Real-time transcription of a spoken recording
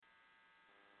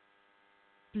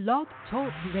Blog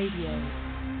Talk Radio.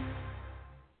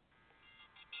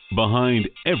 Behind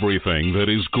everything that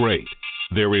is great,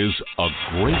 there is a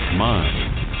great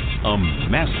mind, a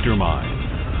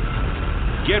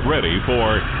mastermind. Get ready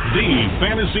for the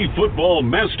Fantasy Football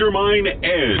Mastermind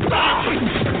Edge,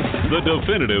 the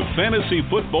definitive fantasy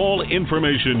football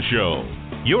information show.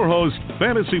 Your host,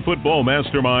 Fantasy Football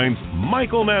Mastermind's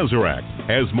Michael Nazarek,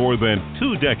 has more than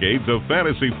 2 decades of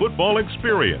fantasy football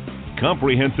experience,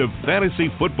 comprehensive fantasy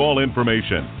football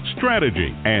information,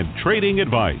 strategy, and trading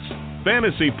advice,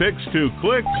 fantasy picks to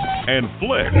click and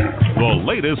flick, the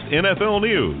latest NFL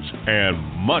news, and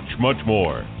much, much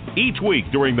more. Each week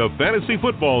during the fantasy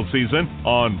football season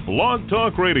on Blog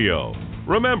Talk Radio.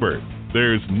 Remember,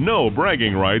 there's no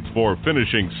bragging rights for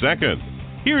finishing second.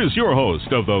 Here's your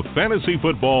host of the Fantasy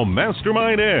Football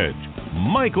Mastermind Edge,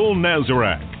 Michael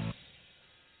Nazarek.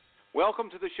 Welcome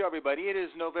to the show, everybody. It is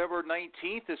November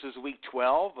 19th. This is Week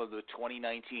 12 of the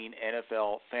 2019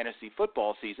 NFL Fantasy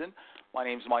Football season. My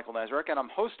name is Michael Nazarek, and I'm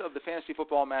host of the Fantasy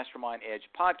Football Mastermind Edge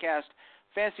podcast.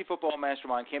 Fantasy Football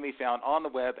Mastermind can be found on the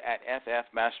web at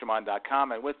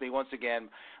ffmastermind.com. And with me, once again,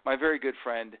 my very good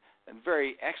friend and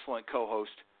very excellent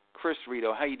co-host, Chris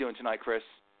Rito. How you doing tonight, Chris?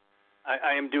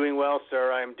 I am doing well,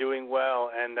 sir. I am doing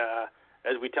well. And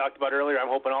as we talked about earlier,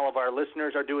 I'm hoping all of our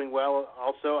listeners are doing well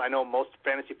also. I know most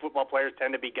fantasy football players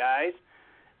tend to be guys.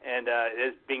 And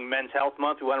it being Men's Health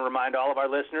Month, we want to remind all of our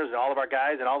listeners and all of our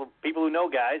guys and all the people who know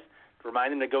guys, to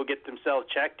remind them to go get themselves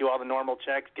checked, do all the normal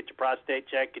checks, get your prostate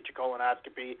checked, get your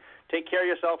colonoscopy. Take care of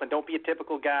yourself and don't be a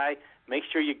typical guy. Make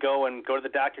sure you go to the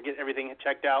doctor, get everything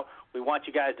checked out. We want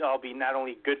you guys to all be not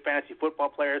only good fantasy football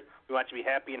players, we want you to be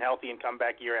happy and healthy and come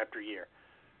back year after year.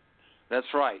 That's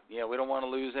right. Yeah, we don't want to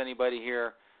lose anybody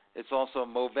here. It's also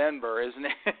Movember, isn't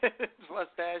it? It's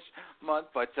Mustache Month.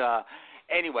 But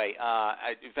anyway,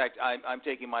 in fact, I'm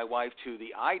taking my wife to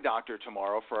the eye doctor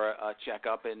tomorrow for a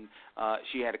checkup, and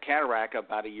she had a cataract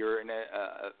about a year and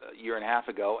a half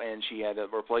ago, and she had a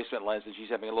replacement lens, and she's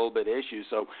having a little bit of issues.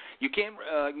 So you can't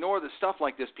ignore the stuff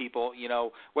like this, people. You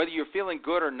know, whether you're feeling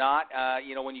good or not,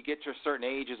 when you get to a certain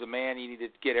age as a man, you need to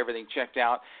get everything checked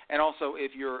out. And also,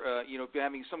 if you're, if you're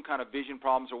having some kind of vision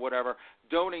problems or whatever,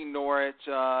 don't ignore it,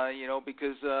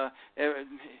 because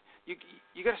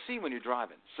you got to see when you're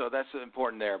driving, so that's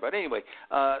important there. But anyway,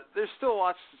 there's still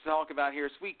lots to talk about here.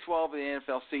 It's Week 12 of the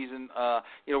NFL season.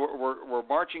 We're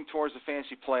marching towards the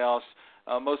fantasy playoffs.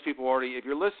 Most people already, if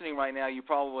you're listening right now, you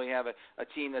probably have a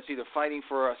team that's either fighting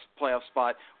for a playoff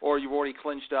spot or you've already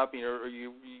clinched up, or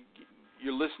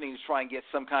you're listening to try and get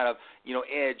some kind of,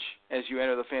 edge as you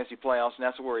enter the fantasy playoffs, and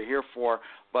that's what we're here for.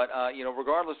 But,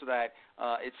 regardless of that,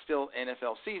 it's still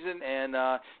NFL season, and,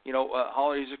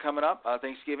 holidays are coming up.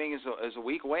 Thanksgiving is a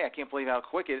week away. I can't believe how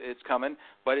quick it's coming,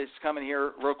 but it's coming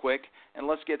here real quick. And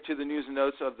let's get to the news and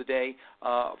notes of the day.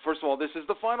 First of all, this is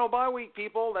the final bye week,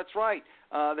 people. That's right.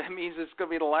 That means it's going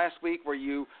to be the last week where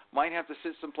you might have to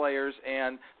sit some players,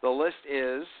 and the list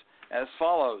is as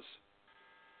follows.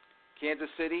 Kansas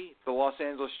City, the Los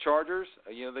Angeles Chargers,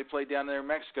 they played down there in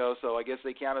Mexico, so I guess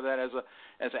they counted that as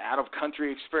an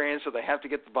out-of-country experience, so they have to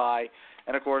get the bye.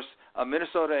 And, of course,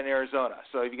 Minnesota and Arizona.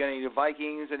 So if you got any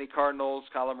Vikings, any Cardinals,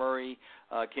 Kyler Murray,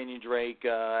 Kenyon Drake,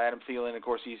 Adam Thielen, of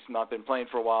course, he's not been playing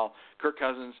for a while, Kirk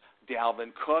Cousins,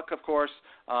 Dalvin Cook, of course.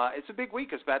 It's a big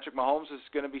week because Patrick Mahomes is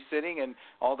going to be sitting, and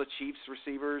all the Chiefs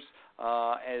receivers,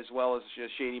 as well as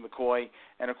Shady McCoy,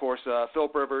 and, of course,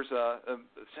 Philip Rivers,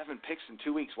 7 picks in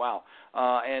 2 weeks, wow,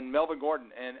 and Melvin Gordon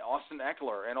and Austin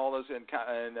Eckler and all those, and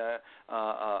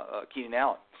Keenan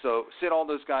Allen. So sit all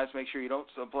those guys. Make sure you don't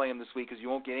play them this week because you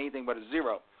won't get anything but a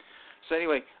 0. So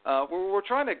anyway, we're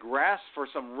trying to grasp for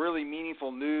some really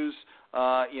meaningful news,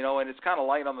 and it's kind of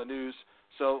light on the news.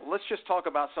 So let's just talk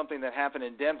about something that happened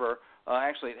in Denver.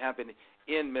 Actually, it happened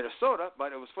in Minnesota,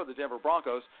 but it was for the Denver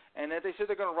Broncos. And they said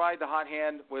they're going to ride the hot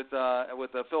hand with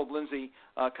Philip Lindsay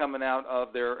coming out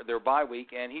of their bye week,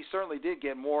 and he certainly did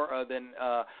get more than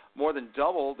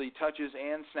double the touches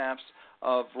and snaps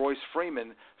of Royce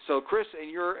Freeman. So, Chris, in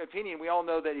your opinion, we all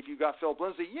know that if you got Philip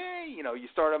Lindsay, yay, you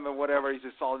start him and whatever, he's a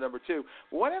solid number 2.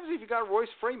 But what happens if you got Royce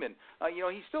Freeman?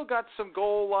 He still got some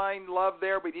goal line love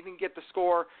there, but he didn't get the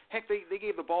score. Heck, they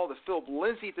gave the ball to Philip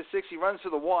Lindsay at the 6. He runs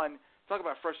to the 1. Talk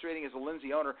about frustrating as a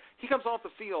Lindsay owner. He comes off the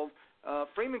field.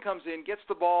 Freeman comes in, gets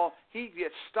the ball. He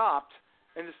gets stopped.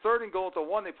 And it's 3rd and goal at the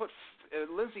 1. They put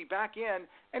Lindsay back in,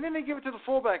 and then they give it to the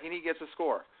fullback, and he gets a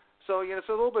score. So it's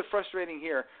a little bit frustrating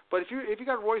here. But if you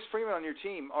got Royce Freeman on your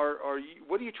team,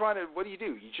 what do you do?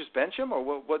 You just bench him, or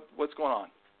what's going on?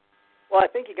 Well, I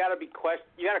think you got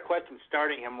to question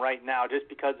starting him right now just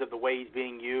because of the way he's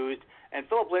being used. And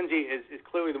Philip Lindsay is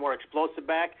clearly the more explosive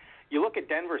back. you look at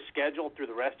Denver's schedule through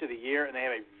the rest of the year, and they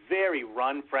have a very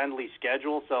run-friendly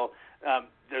schedule. So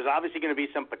there's obviously going to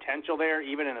be some potential there,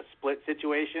 even in a split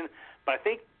situation. But I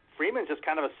think Freeman's just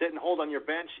kind of a sit and hold on your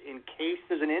bench in case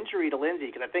there's an injury to Lindsey,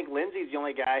 because I think Lindsey's the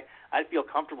only guy I'd feel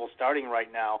comfortable starting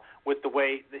right now with the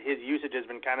way that his usage has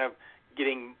been kind of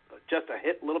getting just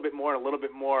a little bit more,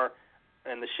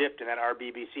 and the shift in that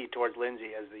RBBC towards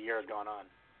Lindsey as the year has gone on.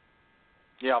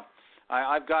 Yeah.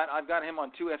 I've got him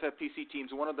on 2 FFPC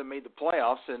teams. One of them made the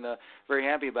playoffs, and very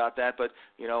happy about that. But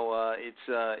it's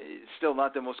still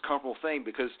not the most comfortable thing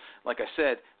because, like I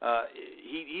said,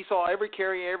 he saw every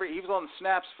carry, he was on the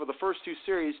snaps for the first 2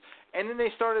 series, and then they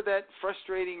started that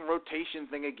frustrating rotation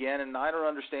thing again. And I don't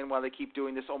understand why they keep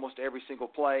doing this almost every single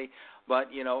play. But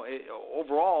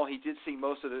overall, he did see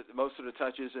most of the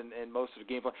touches and most of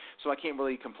the gameplay, so I can't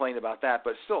really complain about that.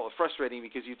 But still frustrating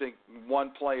because you think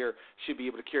one player should be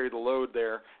able to carry the load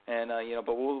there, and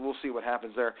but we'll see what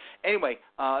happens there. Anyway,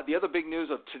 the other big news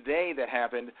of today that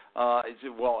happened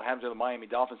it happened to the Miami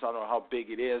Dolphins. I don't know how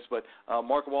big it is, but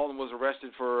Mark Walton was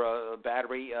arrested for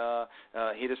battery.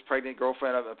 Hit his pregnant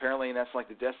girlfriend apparently, and that's like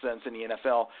the death sentence in the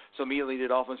NFL. So immediately the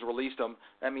Dolphins released him.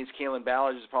 That means Kalen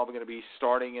Ballage is probably going to be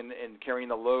starting and carrying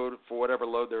the load for whatever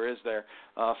load there is there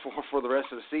for the rest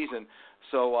of the season.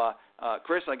 So,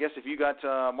 Chris, I guess if you got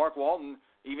Mark Walton,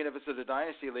 even if it's in a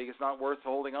dynasty league, it's not worth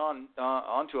holding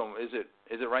onto him, is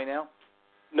it right now?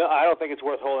 No, I don't think it's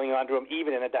worth holding on to him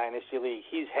even in a dynasty league.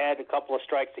 He's had a couple of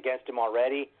strikes against him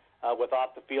already with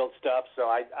off the field stuff. So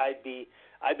I'd be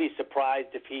surprised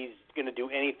if he's going to do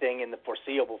anything in the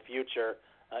foreseeable future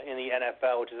in the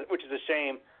NFL, which is a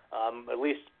shame. At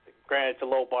least, granted, it's a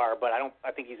low bar, but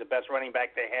I think he's the best running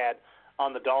back they had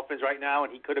on the Dolphins right now,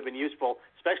 and he could have been useful,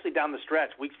 especially down the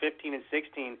stretch. Weeks 15 and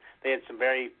 16, they had some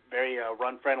very, very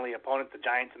run-friendly opponents, the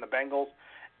Giants and the Bengals,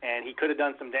 and he could have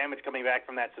done some damage coming back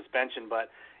from that suspension.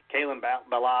 But Kalen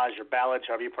Ballage, or Ballage,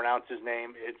 however you pronounce his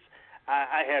name,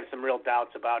 I have some real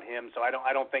doubts about him, so I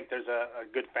don't think there's a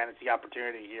good fantasy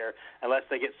opportunity here unless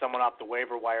they get someone off the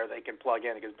waiver wire they can plug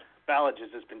in, because Ballage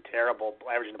has just been terrible,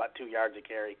 averaging about 2 yards a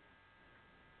carry.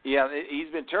 Yeah,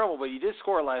 he's been terrible, but he did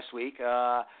score last week.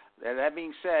 That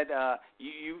being said,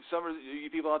 some of you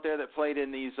people out there that played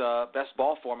in these best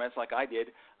ball formats like I did,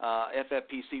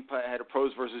 FFPC had a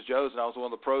pros versus Joes, and I was one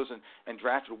of the pros and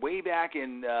drafted way back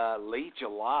in late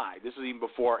July. This was even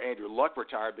before Andrew Luck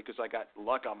retired because I got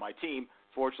Luck on my team.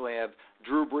 Fortunately, I have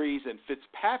Drew Brees and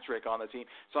Fitzpatrick on the team,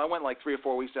 so I went like 3 or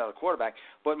 4 weeks out of quarterback.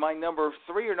 But my number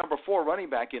 3 or number 4 running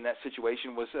back in that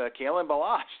situation was Kalen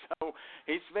Ballage. So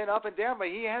he's been up and down, but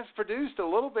he has produced a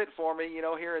little bit for me,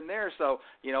 here and there. So,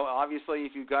 obviously,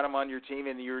 if you've got him on your team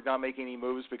and you're not making any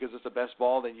moves because it's the best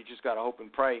ball, then you just got to hope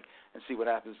and pray and see what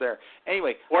happens there.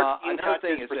 Anyway, 14 another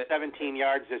thing touches is for that 17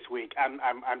 yards this week.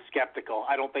 I'm skeptical.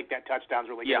 I don't think that touchdown's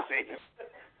really going to save him.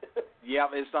 Yeah,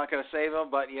 it's not going to save him,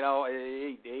 but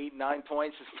 8, 9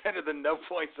 points is better than no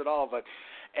points at all. But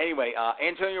anyway,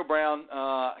 Antonio Brown,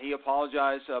 he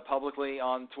apologized publicly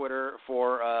on Twitter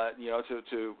for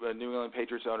to New England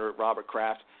Patriots owner Robert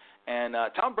Kraft, and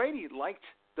Tom Brady liked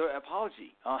the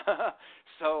apology.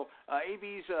 So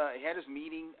AB's he had his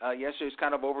meeting yesterday. It was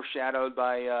kind of overshadowed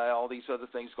by all these other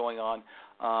things going on.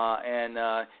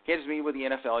 And he had his meeting with the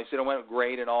NFL. He said it went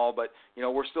great and all, but,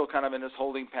 we're still kind of in this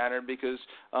holding pattern because,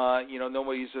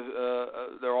 nobody's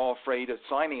they're all afraid of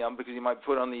signing him because he might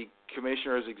put on the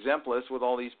commissioner's exempt list with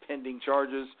all these pending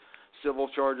charges, civil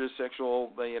charges,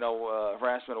 sexual,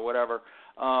 harassment or whatever.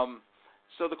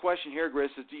 So the question here, Chris,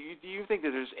 is do you think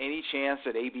that there's any chance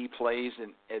that AB plays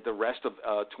in the rest of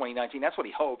 2019? That's what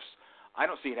he hopes. I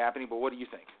don't see it happening, but what do you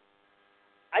think?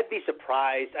 I'd be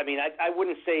surprised. I mean, I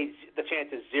wouldn't say the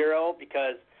chance is 0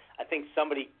 because I think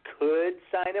somebody could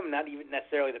sign him, not even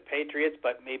necessarily the Patriots,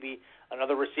 but maybe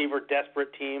another receiver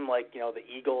desperate team like, the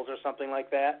Eagles or something like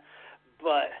that.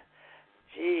 But,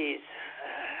 geez,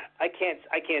 I can't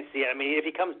see it. I mean, if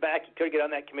he comes back, he could get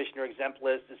on that commissioner exempt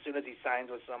list as soon as he signs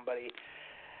with somebody.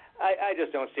 I just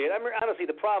don't see it. I mean, honestly,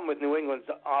 the problem with New England's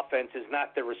offense is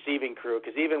not the receiving crew,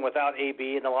 because even without AB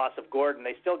and the loss of Gordon,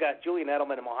 they still got Julian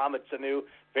Edelman and Mohamed Sanu,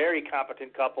 very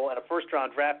competent couple, and a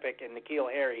first-round draft pick in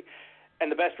N'Keal Harry, and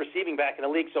the best receiving back in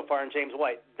the league so far in James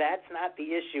White. That's not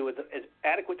the issue.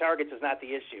 Adequate targets is not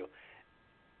the issue.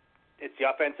 It's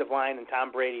the offensive line, and Tom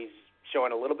Brady's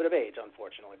showing a little bit of age,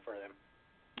 unfortunately, for them.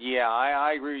 Yeah,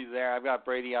 I agree with you there. I've got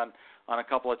Brady on a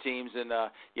couple of teams, and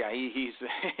he's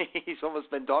he's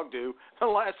almost been dog doo the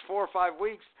last 4 or 5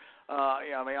 weeks.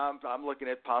 I mean, I'm looking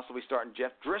at possibly starting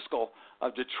Jeff Driscoll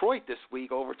of Detroit this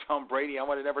week over Tom Brady. I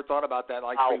would have never thought about that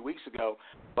 3 weeks ago,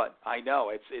 but I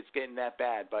know it's getting that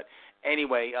bad. But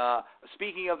anyway,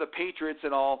 speaking of the Patriots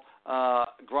and all,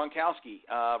 Gronkowski,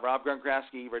 Rob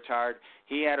Gronkowski retired.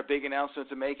 He had a big announcement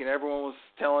to make, and everyone was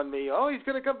telling me, oh, he's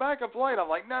going to come back and play. And I'm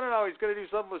like, no, he's going to do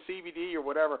something with CBD or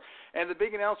whatever. And the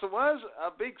big announcement was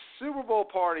a big Super Bowl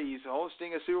party. He's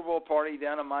hosting a Super Bowl party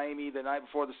down in Miami the night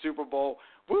before the Super Bowl.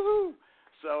 Woohoo!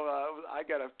 So I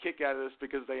got a kick out of this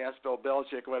because they asked Bill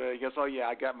Belichick whether he goes, oh, yeah,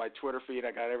 I got my Twitter feed.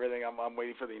 I got everything. I'm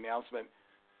waiting for the announcement.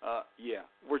 Yeah,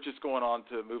 we're just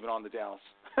moving on to Dallas.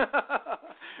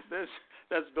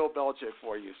 That's Bill Belichick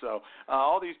for you. So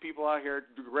all these people out here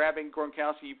grabbing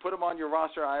Gronkowski, you put him on your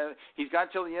roster. He's got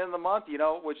until the end of the month,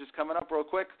 which is coming up real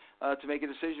quick, to make a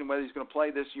decision whether he's going to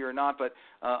play this year or not. But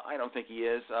I don't think he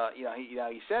is.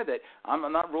 He said that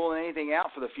I'm not ruling anything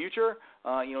out for the future.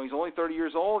 He's only 30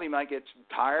 years old. He might get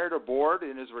tired or bored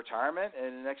in his retirement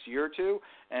in the next year or two,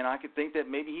 and I could think that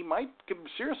maybe he might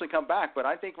seriously come back. But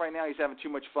I think right now he's having too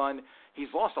much fun. He's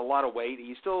lost a lot of weight.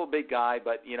 He's still a big guy,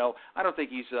 but I don't think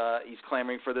he's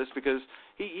clamoring for this because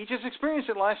he just experienced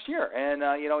it last year, and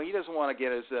he doesn't want to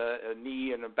get his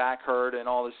knee and back hurt and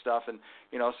all this stuff, and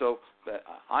so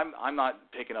I'm not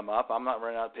picking him up. I'm not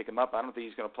running out to pick him up. I don't think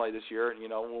he's going to play this year, and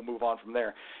we'll move on from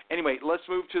there. Anyway, let's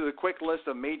move to the quick list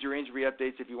of major injury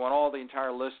updates. If you want all the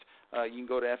entire list, you can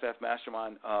go to FF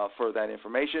Mastermind for that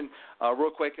information.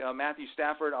 Real quick, Matthew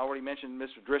Stafford, I already mentioned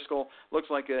Mr. Driscoll. Looks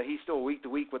like he's still week to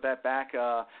week with that back,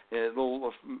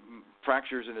 little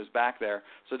fractures in his back there.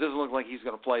 So it doesn't look like he's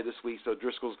going to play this week, so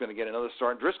Driscoll's going to get another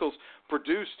start. And Driscoll's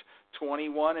produced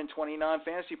 21 and 29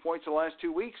 fantasy points the last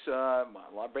 2 weeks, a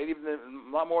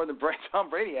lot more than Tom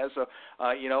Brady has. So,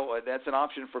 that's an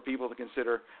option for people to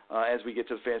consider as we get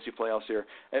to the fantasy playoffs here.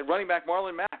 At running back,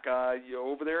 Marlon Mack,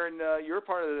 over there in your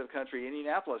part of the country,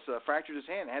 Indianapolis, fractured his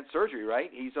hand, had surgery,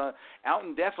 right? He's out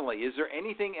indefinitely. Is there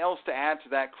anything else to add to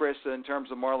that, Chris, in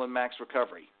terms of Marlon Mack's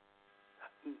recovery?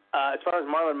 As far as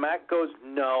Marlon Mack goes,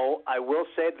 no. I will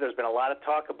say that there's been a lot of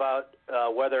talk about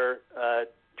whether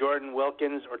Jordan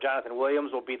Wilkins or Jonathan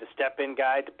Williams will be the step-in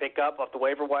guy to pick up off the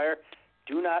waiver wire.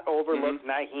 Do not overlook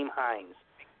Nyheim Hines,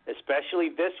 especially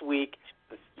this week.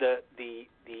 The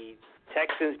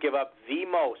Texans give up the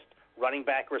most running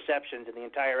back receptions in the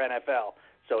entire NFL.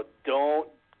 So don't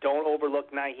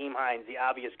overlook Nyheim Hines, the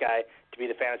obvious guy to be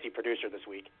the fantasy producer this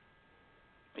week.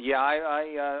 Yeah,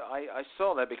 I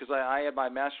saw that because I had my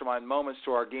mastermind moments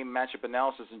to our game matchup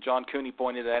analysis, and John Cooney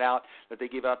pointed that out, that they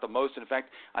give out the most. In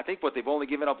fact, I think they've only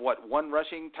given up, one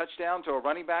rushing touchdown to a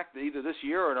running back either this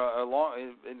year or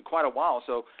in quite a while.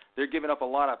 So they're giving up a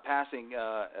lot of passing,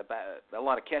 a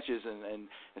lot of catches, and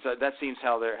so that seems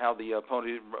how the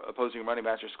opposing running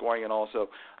backs are scoring. And also,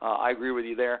 I agree with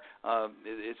you there.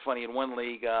 It's funny, in one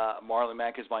league, Marlon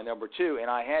Mack is my number 2,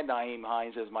 and I had Nyheim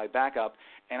Hines as my backup,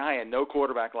 and I had no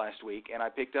quarterback last week, and I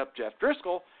picked up Jeff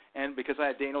Driscoll, and because I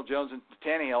had Daniel Jones and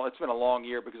Tannehill, it's been a long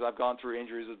year because I've gone through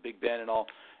injuries with Big Ben and all.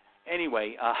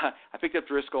 Anyway, I picked up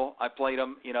Driscoll, I played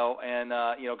him, and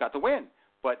got the win.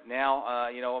 But now,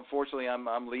 unfortunately,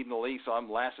 I'm leading the league, so I'm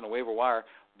last in the waiver wire.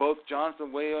 Both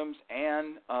Jonathan Williams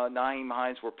and Nyheim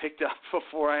Hines were picked up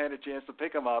before I had a chance to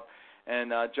pick them up,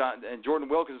 and Jordan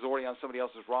Wilkins is already on somebody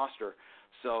else's roster.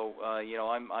 So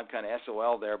I'm kind of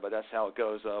SOL there, but that's how it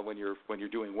goes when you're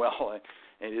doing well.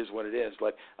 It is what it is.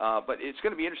 But it's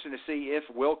going to be interesting to see if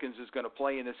Wilkins is going to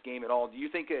play in this game at all. Do you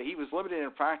think he was limited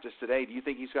in practice today? Do you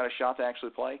think he's got a shot to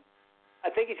actually play? I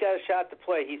think he's got a shot to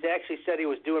play. He's actually said he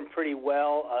was doing pretty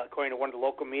well, according to one of the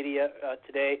local media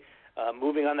today,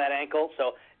 moving on that ankle.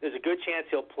 So there's a good chance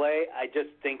he'll play. I just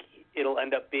think it'll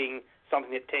end up being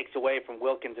something that takes away from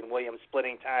Wilkins and Williams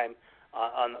splitting time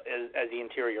as the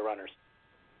interior runners.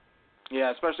 Yeah,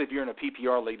 especially if you're in a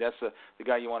PPR league, that's the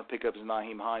guy you want to pick up is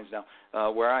Nyheim Hines.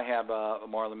 Now, where I have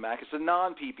Marlon Mack, it's a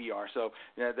non-PPR, so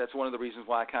that's one of the reasons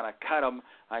why I kind of cut him.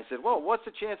 I said, well, what's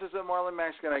the chances that Marlon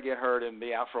Mack's going to get hurt and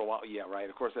be out for a while? Yeah, right.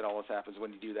 Of course, that always happens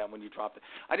when you do that, when you drop it.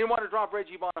 I didn't want to drop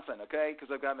Reggie Bonifant, okay,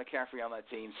 because I've got McCaffrey on that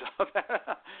team, so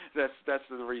that's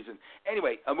the reason.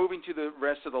 Anyway, moving to the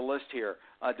rest of the list here.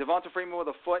 Devonta Freeman with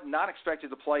a foot, not expected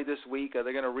to play this week. They're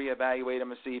going to reevaluate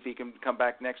him and see if he can come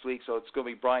back next week, so it's going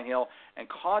to be Brian Hill. And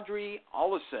Qadree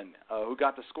Ollison, who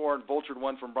got the score and vultured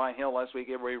one from Brian Hill last week.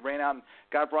 Everybody ran out and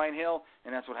got Brian Hill,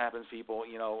 and that's what happens, people.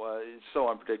 It's so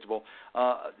unpredictable.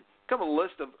 Couple of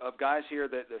list of guys here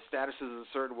that the statuses are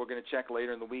certain we're going to check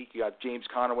later in the week. You got James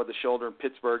Conner with the shoulder in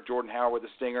Pittsburgh, Jordan Howard with the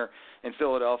stinger in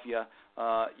Philadelphia.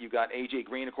 You got A.J.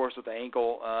 Green, of course, with the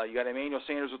ankle. You got Emmanuel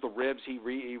Sanders with the ribs. He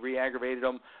re-aggravated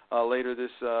them later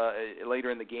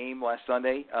in the game last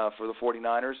Sunday for the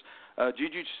 49ers.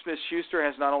 Juju Smith-Schuster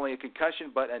has not only a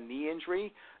concussion but a knee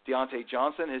injury. Deontay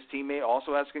Johnson, his teammate,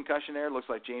 also has a concussion there. Looks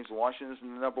like James Washington is the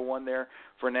number one there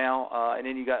for now. And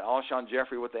then you got Alshon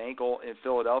Jeffrey with the ankle in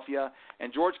Philadelphia.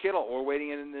 And George Kittle, we're waiting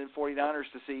in the 49ers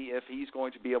to see if he's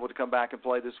going to be able to come back and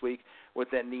play this week with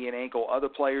that knee and ankle. Other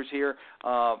players here,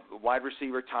 wide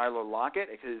receiver Tyler Lockett,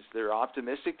 because they're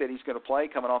optimistic that he's going to play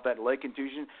coming off that leg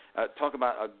contusion. Talk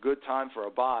about a good time for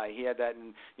a bye. He had that,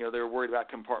 and they were worried about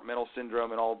compartmental syndrome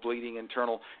and all bleeding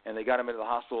internal, and they got him into the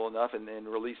hospital enough and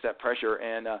released that pressure.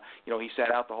 And he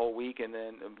sat out the whole week, and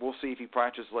then we'll see if he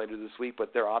practices later this week.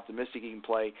 But they're optimistic he can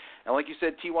play. And like you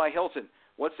said, T.Y. Hilton.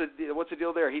 What's the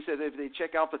deal there? He said if they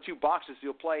check out the two boxes,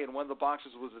 he'll play, and one of the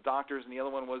boxes was the doctors, and the other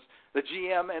one was the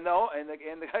GM and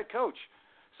the head coach.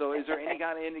 So is there any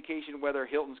kind of indication whether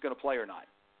Hilton's going to play or not?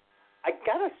 I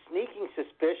got a sneaking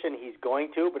suspicion he's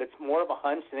going to, but it's more of a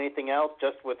hunch than anything else,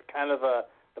 just with kind of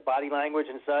the body language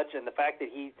and such, and the fact that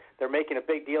they're making a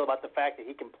big deal about the fact that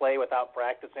he can play without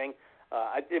practicing.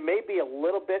 It may be a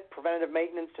little bit preventative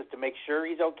maintenance just to make sure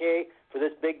he's okay for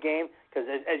this big game, because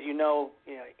as you know,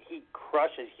 he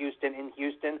crushes Houston in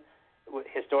Houston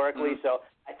historically. Mm-hmm. So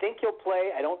I think he'll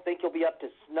play. I don't think he'll be up to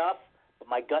snuff, but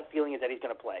my gut feeling is that he's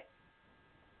going to play.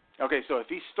 Okay, so if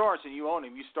he starts and you own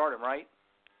him, you start him, right?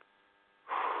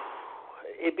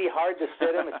 It'd be hard to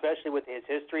sit him, especially with his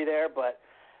history there, but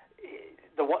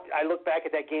I look back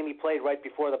at that game he played right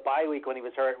before the bye week when he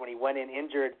was hurt, when he went in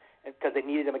injured because they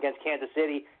needed him against Kansas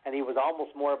City, and he was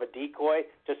almost more of a decoy,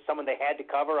 just someone they had to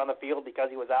cover on the field because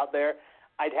he was out there.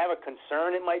 I'd have a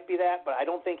concern it might be that, but I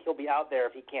don't think he'll be out there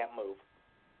if he can't move.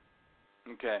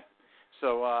 Okay.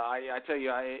 So I tell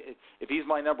you, if he's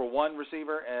my number one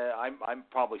receiver, I'm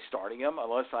probably starting him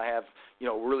unless I have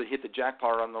really hit the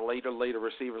jackpot on the later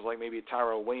receivers like maybe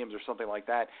Tyrell Williams or something like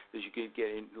that you could get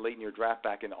late in your draft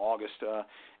back in August.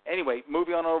 Anyway,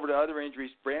 moving on over to other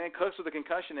injuries. Brandon Cooks with a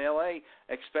concussion in L.A.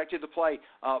 expected to play.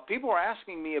 People are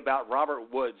asking me about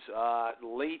Robert Woods,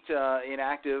 late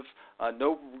inactive,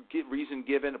 no reason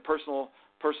given, a personal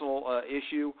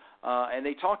issue, and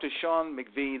they talked to Sean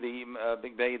McVay,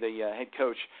 the head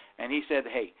coach, and he said,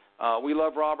 "Hey, we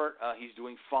love Robert. He's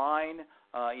doing fine.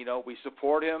 We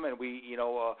support him, and we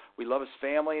love his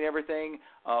family and everything.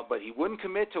 But he wouldn't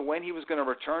commit to when he was going to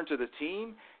return to the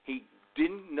team. He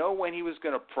didn't know when he was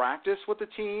going to practice with the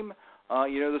team."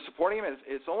 The supporting him,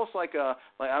 it's almost like I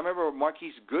remember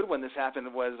Marquise Goodwin, this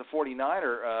happened, was a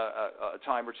 49er a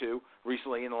time or two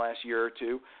recently in the last year or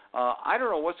two. I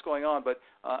don't know what's going on, but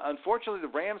unfortunately the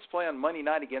Rams play on Monday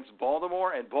night against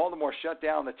Baltimore, and Baltimore shut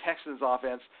down the Texans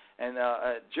offense, and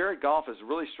Jared Goff is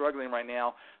really struggling right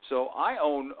now. So I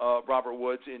own Robert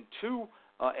Woods in two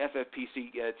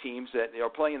FFPC teams that are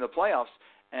playing in the playoffs.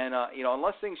 And,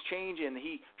 unless things change and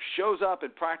he shows up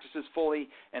and practices fully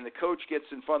and the coach gets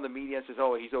in front of the media and says,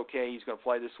 oh, he's okay, he's going to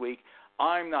play this week,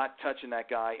 I'm not touching that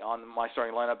guy on my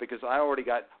starting lineup because I already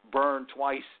got burned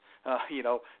twice,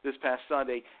 this past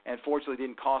Sunday, and fortunately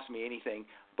didn't cost me anything.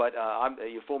 But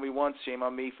you fool me once, shame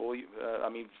on me. Fool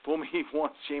me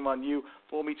once, shame on you.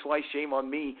 Fool me twice, shame on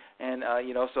me. And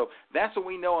so that's what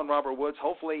we know on Robert Woods.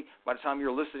 Hopefully, by the time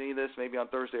you're listening to this, maybe on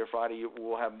Thursday or Friday,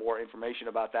 we'll have more information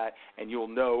about that, and you'll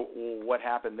know what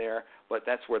happened there. But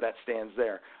that's where that stands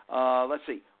there. Let's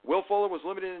see. Will Fuller was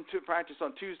limited into practice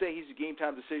on Tuesday. He's a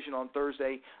game-time decision on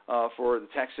Thursday for the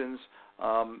Texans.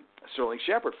 Sterling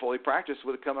Shepard fully practiced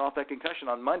with coming off that concussion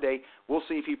on Monday. We'll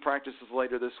see if he practices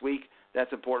later this week.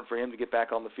 That's important for him to get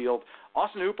back on the field.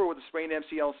 Austin Hooper with a sprained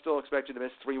MCL still expected to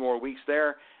miss 3 more weeks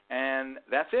there. And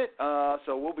that's it.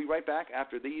 So we'll be right back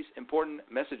after these important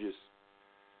messages.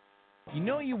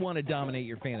 You want to dominate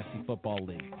your fantasy football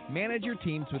league. Manage your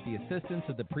teams with the assistance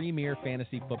of the premier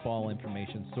fantasy football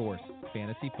information source,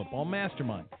 Fantasy Football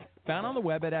Mastermind. Found on the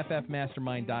web at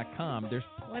ffmastermind.com, there's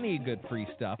plenty of good free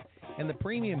stuff, and the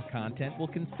premium content will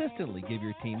consistently give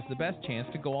your teams the best chance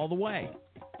to go all the way.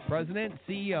 President and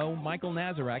CEO Michael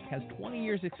Nazarek has 20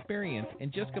 years' experience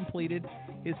and just completed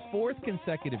his 4th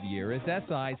consecutive year as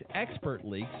SI's Expert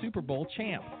League Super Bowl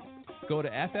champ. Go to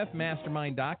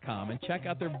ffmastermind.com and check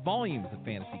out their volumes of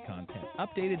fantasy content,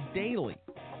 updated daily,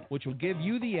 which will give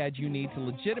you the edge you need to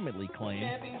legitimately claim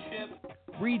championship.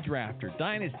 Redrafter,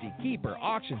 Dynasty, Keeper,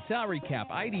 Auction, Salary Cap,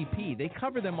 IDP, they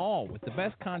cover them all with the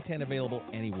best content available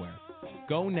anywhere.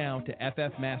 Go now to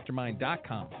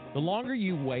ffmastermind.com. The longer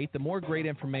you wait, the more great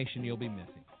information you'll be missing.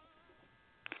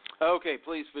 Okay,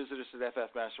 please visit us at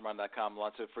ffmastermind.com.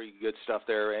 Lots of free good stuff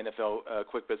there. NFL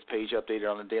Quick Bits page updated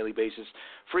on a daily basis.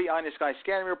 Free Eye in the Sky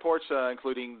scanning reports,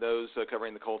 including those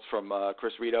covering the Colts from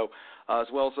Chris Rito, as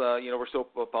well as, we're still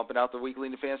pumping out the weekly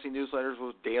fantasy newsletters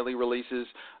with daily releases,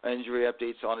 injury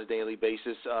updates on a daily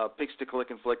basis, picks to click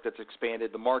and flick that's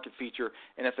expanded, the market feature,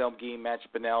 NFL game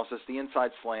matchup analysis, the inside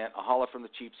slant, a holla from the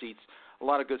cheap seats, a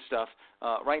lot of good stuff.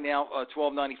 Right now,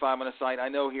 $12.95 on the site. I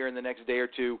know here in the next day or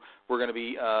two we're going to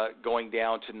be going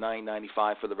down to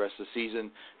 $9.95 for the rest of the season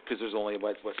because there's only,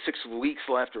 6 weeks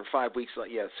left or 5 weeks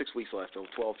left. Yeah, 6 weeks left,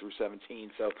 12 through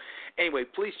 17. So anyway,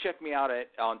 please check me out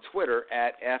on Twitter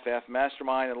at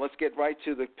FFMastermind, and let's get right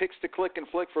to the picks to click and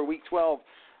flick for Week 12.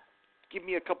 Give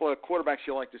me a couple of quarterbacks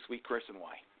you like this week, Chris, and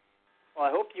why. Well,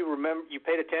 I hope you remember you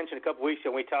paid attention a couple weeks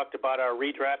ago when we talked about our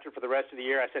redrafter for the rest of the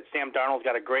year. I said Sam Darnold's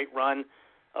got a great run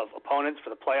of opponents for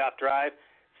the playoff drive.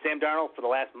 Sam Darnold, for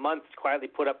the last month, has quietly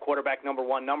put up quarterback number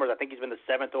one numbers. I think he's been the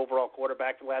 7th overall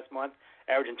quarterback for the last month,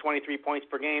 averaging 23 points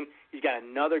per game. He's got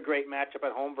another great matchup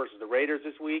at home versus the Raiders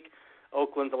this week.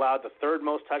 Oakland's allowed the 3rd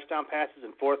most touchdown passes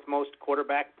and 4th most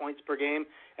quarterback points per game,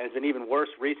 and has been even worse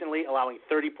recently, allowing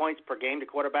 30 points per game to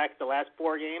quarterbacks the last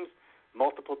 4 games.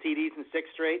 Multiple TDs in 6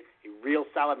 straight, a real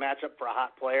solid matchup for a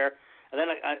hot player. And then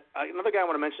another guy I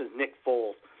want to mention is Nick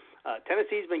Foles.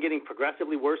 Tennessee's been getting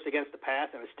progressively worse against the pass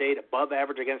and has stayed above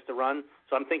average against the run,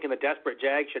 so I'm thinking the desperate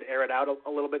Jags should air it out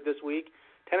a little bit this week.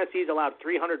 Tennessee's allowed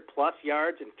 300-plus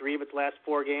yards in 3 of its last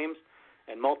 4 games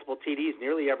and multiple TDs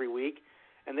nearly every week,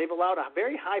 and they've allowed a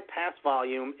very high pass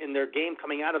volume in their game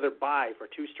coming out of their bye for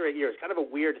 2 straight years. Kind of a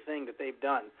weird thing that they've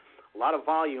done, a lot of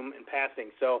volume in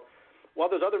passing. So while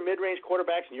there's other mid-range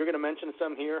quarterbacks, and you're going to mention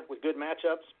some here with good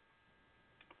matchups,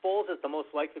 Foles is the most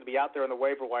likely to be out there on the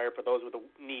waiver wire for those with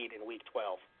a need in Week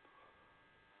 12.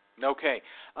 Okay.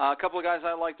 A couple of guys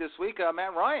I like this week.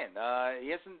 Matt Ryan.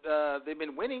 He hasn't. They've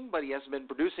been winning, but he hasn't been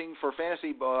producing for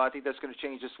fantasy. But I think that's going to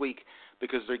change this week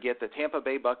because they get the Tampa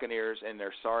Bay Buccaneers and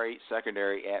their sorry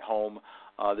secondary at home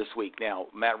this week. Now,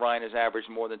 Matt Ryan has averaged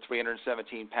more than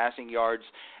 317 passing yards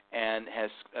and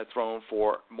has thrown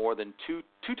for more than two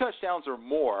touchdowns or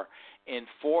more in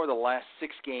 4 of the last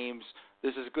 6 games.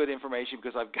 This is good information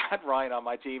because I've got Ryan on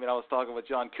my team, and I was talking with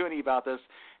John Cooney about this,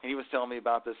 and he was telling me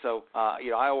about this. So, I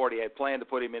already had planned to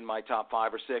put him in my top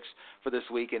 5 or 6 for this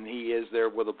week, and he is there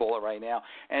with a bullet right now.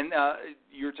 And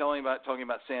you're talking about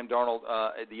Sam Darnold,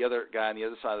 the other guy on the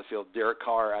other side of the field, Derek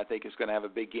Carr, I think is going to have a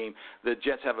big game. The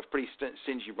Jets have a pretty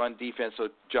stingy run defense, so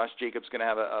Josh Jacobs is going to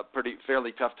have a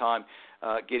fairly tough time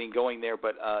getting going there,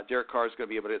 but Derek Carr is going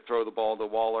to be able to throw the ball to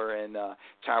Waller and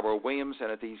Tyrell Williams,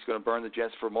 and I think he's going to burn the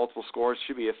Jets for multiple scores.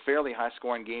 Should be a fairly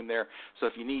high-scoring game there, so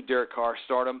if you need Derek Carr,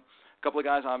 start him. A couple of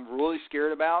guys I'm really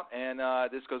scared about, and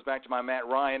this goes back to my Matt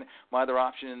Ryan. My other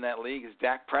option in that league is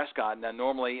Dak Prescott. Now,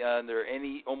 normally under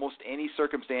almost any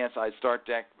circumstance, I'd start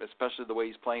Dak, especially the way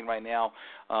he's playing right now,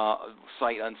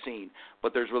 sight unseen.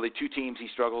 But there's really 2 teams he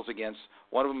struggles against.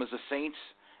 One of them is the Saints,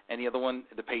 and the other one,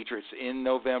 the Patriots, in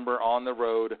November on the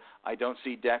road. I don't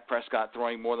see Dak Prescott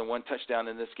throwing more than 1 touchdown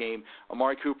in this game.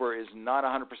 Amari Cooper is not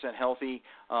 100% healthy.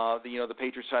 The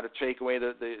Patriots try to take away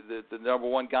the number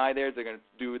 1 guy there. They're going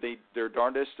to do their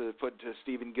darndest to put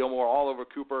Stephen Gilmore all over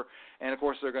Cooper, and of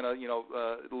course they're going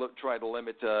to try to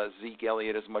limit Zeke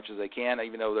Elliott as much as they can,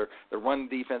 even though their run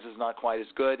defense is not quite as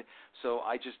good. So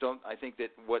I just don't. I think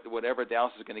that whatever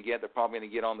Dallas is going to get, they're probably going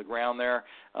to get on the ground there.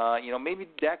 Maybe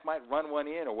Dak might run one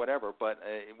in or whatever, but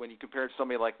when you compare it to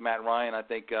somebody like Matt Ryan, I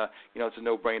think it's a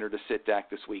no-brainer to sit Dak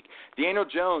this week. Daniel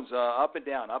Jones, up and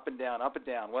down, up and down, up and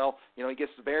down. Well, he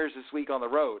gets the Bears this week on the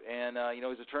road, and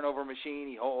he's a turnover machine.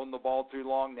 He holding the ball too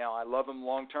long. Now I love him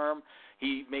long term.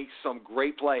 He makes some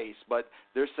great plays, but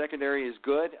their secondary is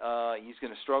good. He's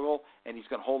going to struggle, and he's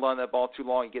going to hold on to that ball too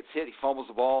long. He gets hit. He fumbles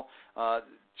the ball.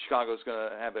 Chicago's going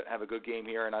to have a good game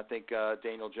here, and I think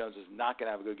Daniel Jones is not going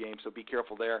to have a good game, so be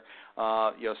careful there.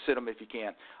 Sit him if you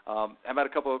can. How about a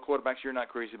couple of quarterbacks you're not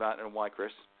crazy about, and why,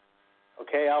 Chris?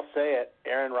 Okay, I'll say it.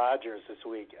 Aaron Rodgers this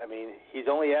week. I mean, he's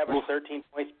only averaged 13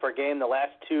 points per game the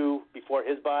last 2 before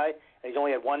his bye, and he's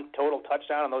only had 1 total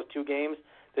touchdown in those 2 games.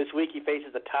 This week he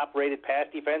faces the top-rated pass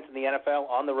defense in the NFL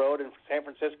on the road in San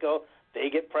Francisco. They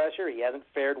get pressure. He hasn't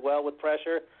fared well with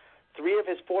pressure. 3 of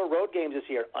his 4 road games this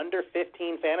year, under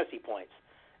 15 fantasy points.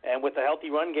 And with a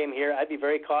healthy run game here, I'd be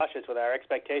very cautious with our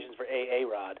expectations for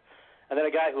A-Rod. And then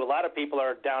a guy who a lot of people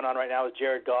are down on right now is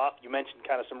Jared Goff. You mentioned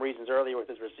kind of some reasons earlier with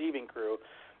his receiving crew.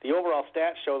 The overall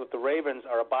stats show that the Ravens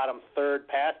are a bottom 3rd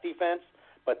pass defense,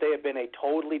 but they have been a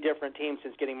totally different team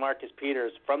since getting Marcus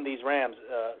Peters from these Rams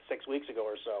 6 weeks ago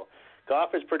or so.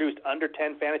 Goff has produced under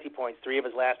 10 fantasy points 3 of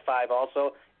his last 5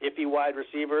 also, iffy wide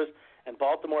receivers, and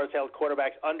Baltimore has held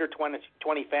quarterbacks under 20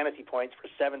 fantasy points for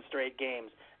 7 straight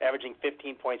games, averaging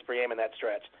 15 points per game in that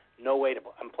stretch. No way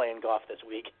I'm playing Goff this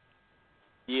week.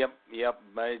 Yep.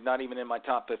 Not even in my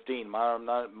top 15.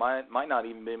 Might not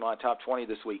even be in my top 20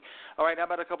 this week. All right, how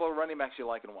about a couple of running backs you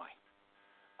like and why?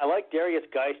 I like Darius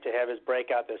Geist to have his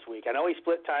breakout this week. I know he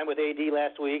split time with AD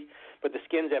last week, but the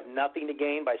Skins have nothing to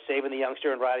gain by saving the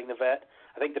youngster and riding the vet.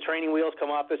 I think the training wheels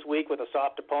come off this week with a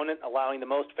soft opponent, allowing the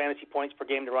most fantasy points per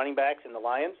game to running backs in the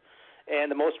Lions, and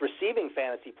the most receiving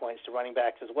fantasy points to running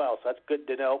backs as well. So that's good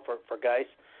to know for Geist.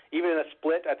 Even in a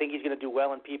split, I think he's going to do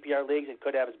well in PPR leagues and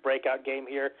could have his breakout game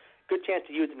here. Good chance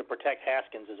to use him to protect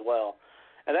Haskins as well.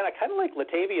 And then I kind of like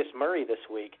Latavius Murray this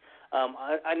week.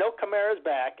 I know Kamara's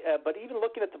back, but even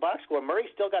looking at the box score, Murray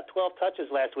still got 12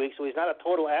 touches last week, so he's not a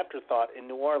total afterthought in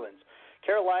New Orleans.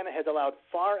 Carolina has allowed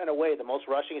far and away the most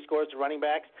rushing scores to running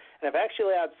backs, and have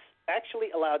actually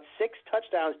allowed 6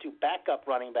 touchdowns to backup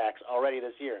running backs already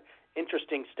this year.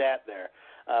 Interesting stat there.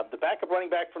 The backup running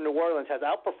back from New Orleans has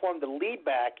outperformed the lead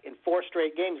back in 4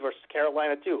 straight games versus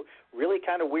Carolina, too. Really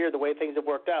kind of weird the way things have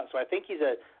worked out. So I think he's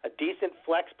a decent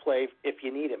flex play if you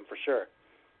need him, for sure.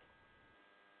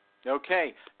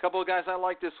 Okay, a couple of guys I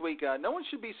like this week. No one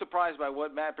should be surprised by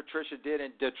what Matt Patricia did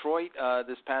in Detroit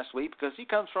this past week, because he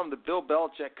comes from the Bill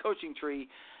Belichick coaching tree.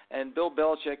 And Bill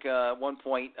Belichick, at one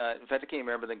point, in fact, I can't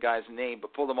remember the guy's name,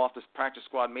 but pulled him off the practice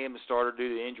squad, made him a starter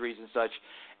due to injuries and such,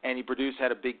 and he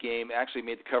had a big game, actually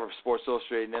made the cover of Sports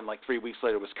Illustrated, and then like 3 weeks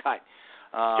later was cut.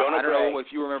 I don't know if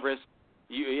you remember his.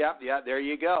 Yeah, there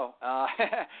you go.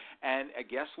 And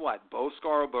guess what? Bo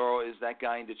Scarborough is that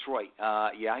guy in Detroit.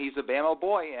 He's a Bama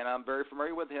boy, and I'm very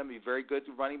familiar with him. He's very good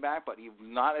running back, but he's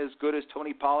not as good as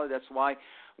Tony Pollard. That's why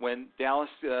when Dallas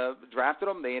drafted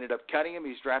him, they ended up cutting him.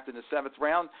 He's drafted in the 7th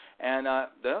round, and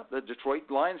the Detroit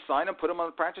Lions signed him, put him on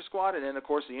the practice squad, and then, of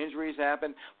course, the injuries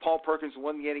happened. Paul Perkins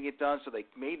wasn't getting it done, so they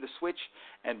made the switch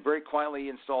and very quietly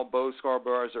installed Bo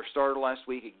Scarborough as their starter last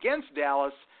week against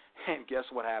Dallas. And guess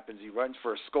what happens? He runs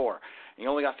for a score. He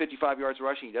only got 55 yards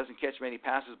rushing. He doesn't catch many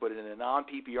passes, but in a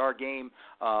non-PPR game,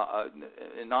 a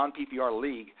non-PPR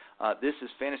league, this is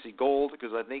fantasy gold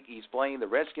because I think he's playing the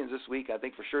Redskins this week. I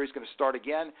think for sure he's going to start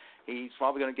again. He's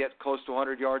probably going to get close to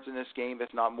 100 yards in this game,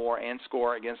 if not more, and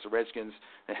score against the Redskins.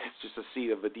 It's just a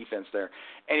seed of a defense there.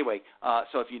 Anyway,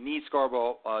 so if you need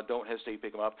Scarborough, don't hesitate to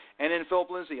pick him up. And then Philip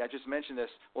Lindsay, I just mentioned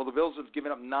this. Well, the Bills have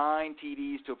given up 9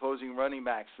 TDs to opposing running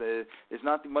backs. There's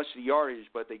not much the yardage,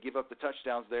 but they give up the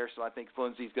touchdowns there, so I think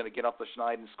Lindsay's going to get off the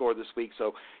schneid and score this week,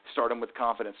 so start him with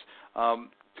confidence. A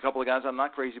couple of guys I'm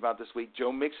not crazy about this week.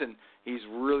 Joe Mixon, he's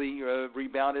really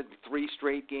rebounded 3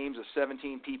 straight games of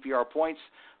 17 PPR points,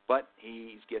 but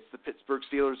he gets the Pittsburgh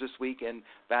Steelers this week, and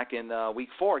back in week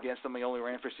 4 against them, he only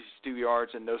ran for 62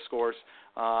 yards and no scores.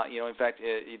 In fact,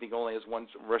 I think only has 1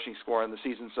 rushing score in the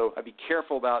season, so I'd be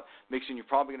careful about Mixon. You're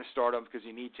probably going to start him because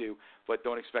you need to, but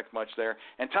don't expect much there.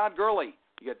 And Todd Gurley,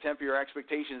 you got to temper your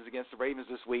expectations against the Ravens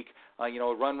this week.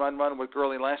 Run with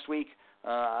Gurley last week.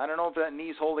 I don't know if that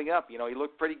knee's holding up. He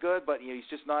looked pretty good, but he's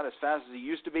just not as fast as he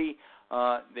used to be.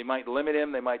 They might limit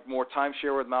him. They might more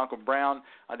timeshare with Malcolm Brown.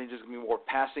 I think there's going to be more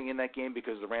passing in that game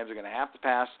because the Rams are going to have to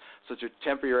pass. So to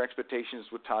temper your expectations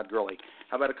with Todd Gurley.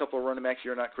 How about a couple of running backs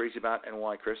you're not crazy about, and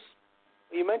why, Chris?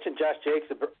 You mentioned Josh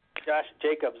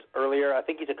Jacobs earlier. I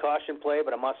think he's a caution play,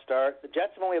 but a must start. The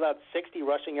Jets have only allowed 60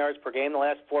 rushing yards per game the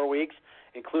last 4 weeks,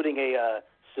 including a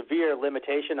severe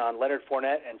limitation on Leonard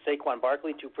Fournette and Saquon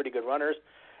Barkley, 2 pretty good runners.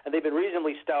 And they've been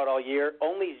reasonably stout all year.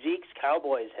 Only Zeke's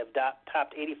Cowboys have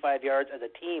topped 85 yards as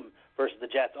a team versus the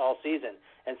Jets all season.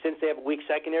 And since they have a weak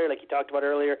secondary, like you talked about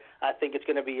earlier, I think it's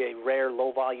going to be a rare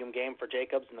low-volume game for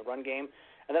Jacobs in the run game.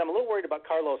 And then I'm a little worried about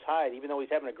Carlos Hyde, even though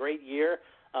he's having a great year.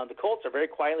 The Colts are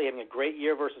very quietly having a great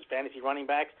year versus fantasy running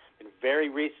backs. Been very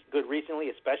good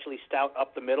recently, especially stout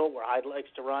up the middle where Hyde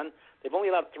likes to run. They've only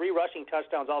allowed 3 rushing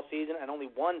touchdowns all season and only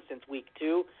 1 since week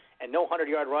 2, and no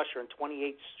 100-yard rusher in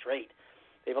 28 straight.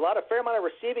 They've allowed a fair amount of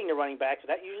receiving to running backs, and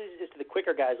that usually is to the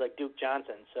quicker guys like Duke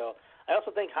Johnson. So I also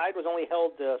think Hyde was only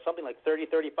held something like 30,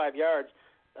 35 yards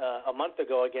a month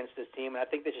ago against this team, and I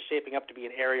think this is shaping up to be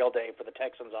an aerial day for the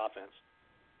Texans offense.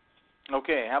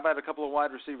 Okay, how about a couple of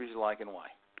wide receivers you like and why?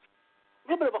 A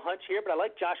little bit of a hunch here, but I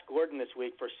like Josh Gordon this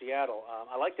week for Seattle.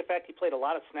 I like the fact he played a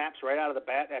lot of snaps right out of the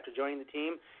bat after joining the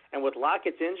team. And with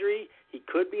Lockett's injury, he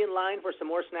could be in line for some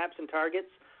more snaps and targets,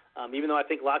 even though I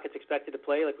think Lockett's expected to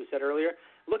play, like we said earlier.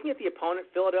 Looking at the opponent,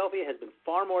 Philadelphia has been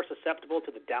far more susceptible to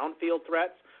the downfield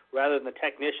threats rather than the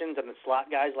technicians and the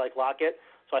slot guys like Lockett.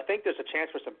 So I think there's a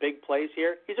chance for some big plays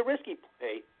here. He's a risky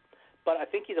play, but I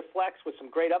think he's a flex with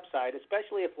some great upside,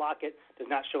 especially if Lockett does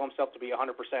not show himself to be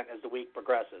 100% as the week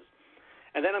progresses.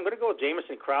 And then I'm going to go with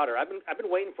Jamison Crowder. I've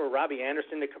been waiting for Robbie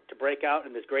Anderson to break out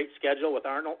in this great schedule with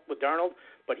Darnold,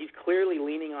 but he's clearly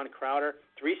leaning on Crowder.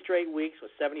 3 straight weeks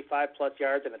with 75-plus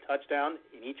yards and a touchdown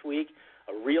in each week.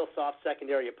 A real soft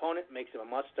secondary opponent makes him a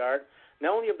must-start.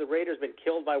 Not only have the Raiders been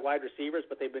killed by wide receivers,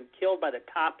 but they've been killed by the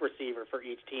top receiver for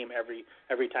each team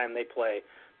every time they play.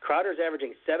 Crowder's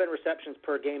averaging 7 receptions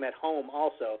per game at home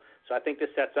also, so I think this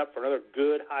sets up for another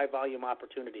good high-volume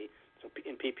opportunity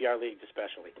in PPR leagues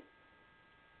especially.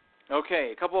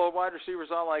 Okay, a couple of wide receivers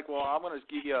I like. Well, I'm going to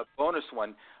give you a bonus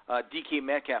one. DK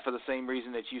Metcalf, for the same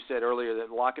reason that you said earlier, that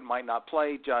Lockett might not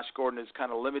play. Josh Gordon is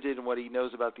kind of limited in what he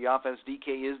knows about the offense.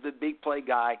 DK is the big play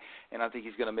guy, and I think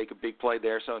he's going to make a big play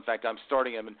there. So, in fact, I'm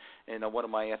starting him in one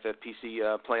of my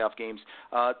FFPC playoff games.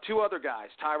 2 other guys,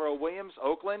 Tyrell Williams,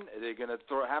 Oakland. They're going to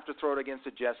have to throw it against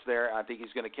the Jets there. I think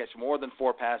he's going to catch more than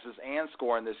 4 passes and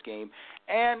score in this game.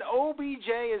 And OBJ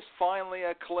is finally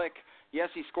a click. Yes,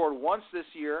 he scored once this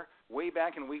year, way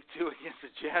back in week 2 against the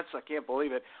Jets. I can't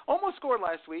believe it. Almost scored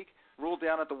last week, ruled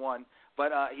down at the 1.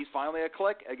 But he's finally a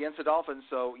click against the Dolphins.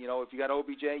 So, if you got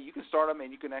OBJ, you can start him,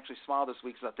 and you can actually smile this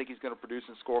week because I think he's going to produce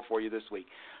and score for you this week.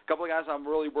 A couple of guys I'm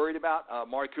really worried about.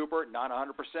 Amari Cooper, not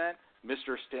 100%.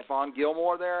 Mr. Stephon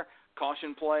Gilmore there.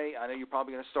 Caution play. I know you're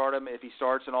probably going to start him if he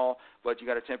starts and all, but you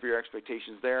got to temper your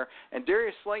expectations there. And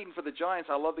Darius Slayton for the Giants.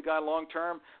 I love the guy long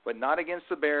term, but not against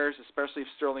the Bears, especially if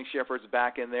Sterling Shepard's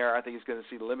back in there. I think he's going to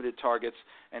see limited targets,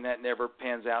 and that never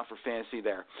pans out for fantasy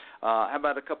there. How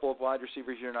about a couple of wide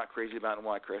receivers you're not crazy about, and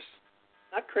why, Chris?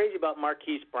 Not crazy about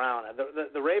Marquise Brown.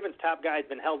 The Ravens' top guy has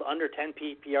been held under 10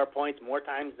 PPR points more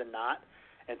times than not,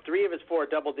 and 3 of his 4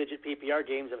 double-digit PPR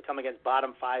games have come against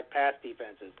bottom 5 pass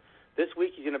defenses. This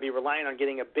week he's going to be relying on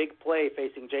getting a big play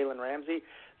facing Jalen Ramsey,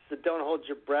 so don't hold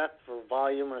your breath for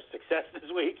volume or success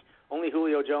this week. Only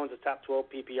Julio Jones is top 12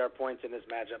 PPR points in this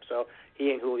matchup, so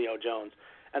he ain't Julio Jones.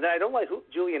 And then I don't like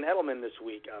Julian Edelman this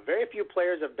week. Very few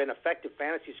players have been effective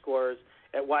fantasy scorers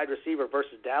at wide receiver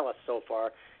versus Dallas so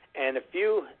far, and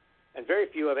very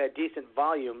few have had decent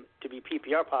volume to be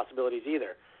PPR possibilities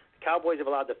either. The Cowboys have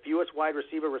allowed the fewest wide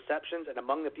receiver receptions and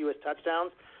among the fewest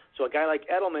touchdowns, so a guy like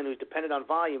Edelman, who's dependent on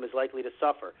volume, is likely to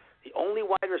suffer. The only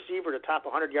wide receiver to top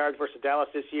 100 yards versus Dallas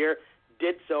this year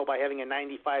did so by having a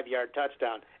 95-yard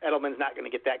touchdown. Edelman's not going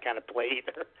to get that kind of play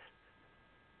either.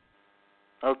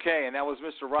 Okay, and that was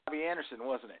Mr. Robbie Anderson,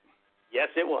 wasn't it? Yes,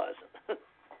 it was.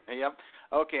 Yep.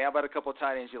 Okay, how about a couple of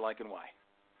tight ends you like and why?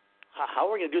 How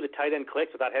are we going to do the tight end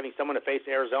clicks without having someone to face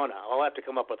Arizona? I'll have to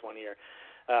come up with one here.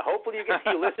 Hopefully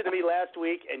you listened to me last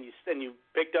week and you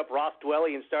picked up Ross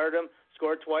Dwelly and started him,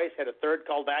 scored twice, had a third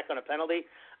called back on a penalty.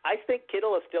 I think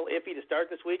Kittle is still iffy to start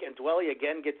this week, and Dwelly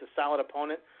again gets a solid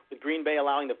opponent, with Green Bay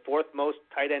allowing the 4th most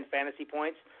tight end fantasy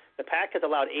points. The Pack has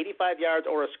allowed 85 yards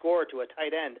or a score to a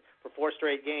tight end for 4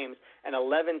 straight games and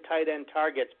 11 tight end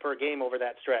targets per game over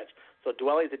that stretch. So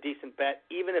Dwelly's a decent bet,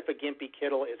 even if a gimpy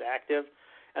Kittle is active.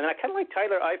 And then I kind of like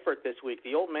Tyler Eifert this week,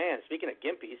 the old man. Speaking of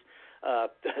gimpies,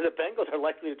 the Bengals are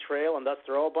likely to trail and thus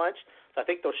throw a bunch. So I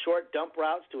think those short dump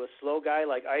routes to a slow guy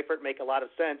like Eifert make a lot of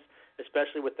sense,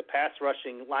 especially with the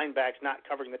pass-rushing linebacks not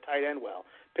covering the tight end well.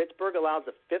 Pittsburgh allows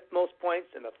the 5th most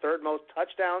points and the 3rd most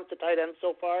touchdowns to tight ends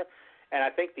so far, and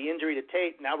I think the injury to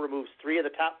Tate now removes 3 of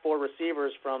the top 4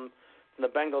 receivers from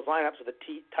the Bengals lineup, so the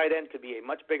tight end could be a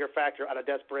much bigger factor out of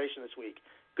desperation this week.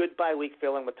 Good bye week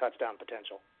fill-in with touchdown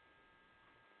potential.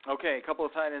 Okay, a couple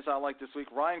of tight ends I like this week.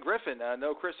 Ryan Griffin,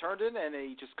 no Chris Herndon, and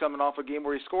he just coming off a game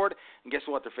where he scored. And guess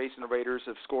what? They're facing the Raiders,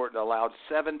 have scored and allowed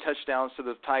 7 touchdowns to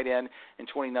the tight end in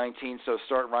 2019. So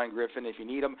start Ryan Griffin if you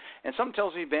need him. And something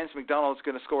tells me Vance McDonald's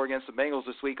going to score against the Bengals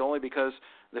this week, only because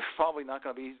there's probably not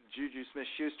going to be Juju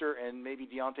Smith-Schuster and maybe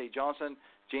Deontay Johnson,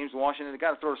 James Washington. They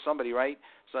got to throw to somebody, right?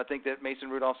 So I think that Mason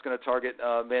Rudolph's going to target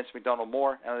Vance McDonald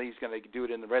more. I think he's going to do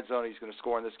it in the red zone. He's going to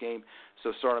score in this game.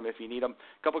 So start him if you need him.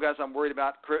 A couple guys I'm worried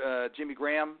about. Jimmy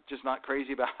Graham, just not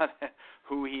crazy about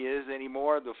who he is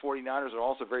anymore. The 49ers are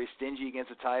also very stingy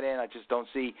against a tight end. I just don't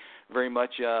see very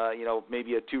much,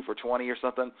 maybe a 2 for 20 or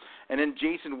something. And then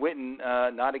Jason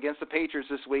Witten, not against the Patriots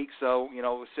this week. So,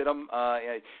 sit him.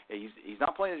 He's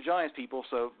not playing the Giants, people,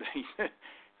 so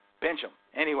bench him.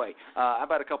 Anyway, how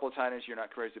about a couple of tight ends you're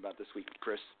not crazy about this week,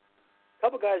 Chris? A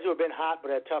couple guys who have been hot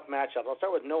but had tough matchups. I'll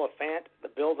start with Noah Fant.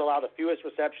 The Bills allow the fewest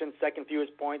receptions, 2nd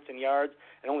fewest points and yards,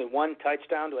 and only 1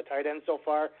 touchdown to a tight end so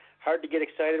far. Hard to get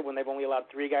excited when they've only allowed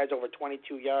 3 guys over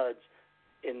 22 yards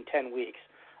in 10 weeks.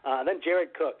 Then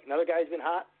Jared Cook, another guy who's been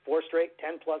hot, 4 straight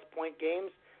 10-plus point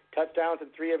games, touchdowns in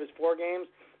 3 of his 4 games.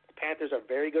 The Panthers are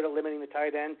very good at limiting the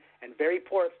tight end and very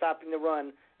poor at stopping the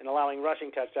run and allowing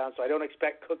rushing touchdowns, so I don't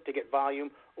expect Cook to get volume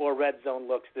or red zone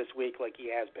looks this week like he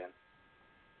has been.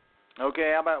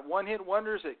 Okay, how about one-hit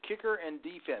wonders at kicker and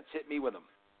defense? Hit me with them.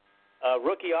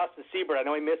 Rookie Austin Siebert, I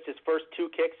know he missed his first 2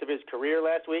 kicks of his career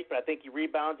last week, but I think he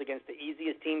rebounds against the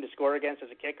easiest team to score against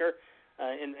as a kicker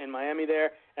in Miami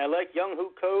there. And I like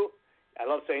Young-Ho Koo. I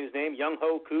love saying his name,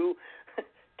 Young-Ho Koo.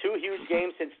 2 huge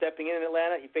games since stepping in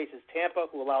Atlanta. He faces Tampa,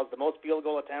 who allows the most field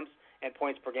goal attempts and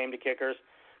points per game to kickers.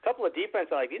 A couple of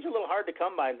defense I like. These are a little hard to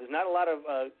come by. There's not a lot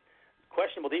of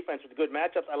questionable defense with good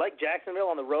matchups. I like Jacksonville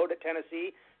on the road at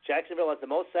Tennessee. Jacksonville has the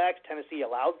most sacks. Tennessee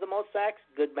allows the most sacks.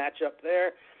 Good matchup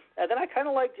there. And then I kind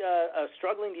of like a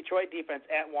struggling Detroit defense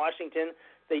at Washington.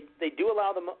 They do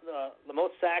allow the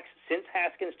most sacks since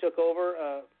Haskins took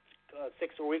over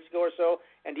 6 weeks ago or so,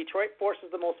 and Detroit forces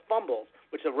the most fumbles,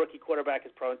 which a rookie quarterback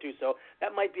is prone to. So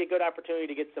that might be a good opportunity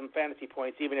to get some fantasy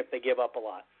points, even if they give up a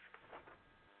lot.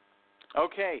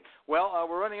 Okay. Well,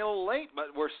 we're running a little late,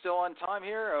 but we're still on time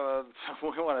here. We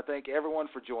want to thank everyone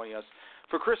for joining us.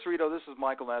 For Chris Rito, this is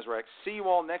Michael Nazarek. See you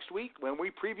all next week when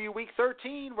we preview Week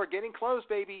 13. We're getting close,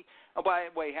 baby. Oh, by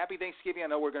the way, happy Thanksgiving. I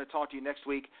know we're going to talk to you next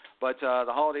week, but the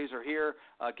holidays are here.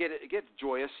 Get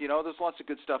joyous. You know, there's lots of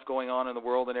good stuff going on in the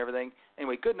world and everything.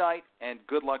 Anyway, good night and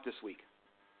good luck this week.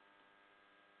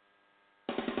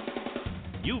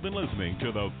 You've been listening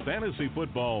to the Fantasy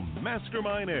Football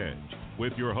Mastermind Edge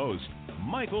with your host,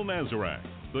 Michael Nazarek,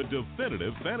 the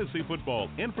definitive fantasy football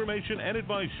information and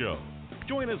advice show.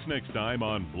 Join us next time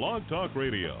on Blog Talk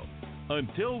Radio.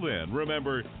 Until then,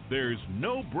 remember, there's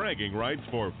no bragging rights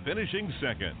for finishing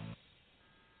second.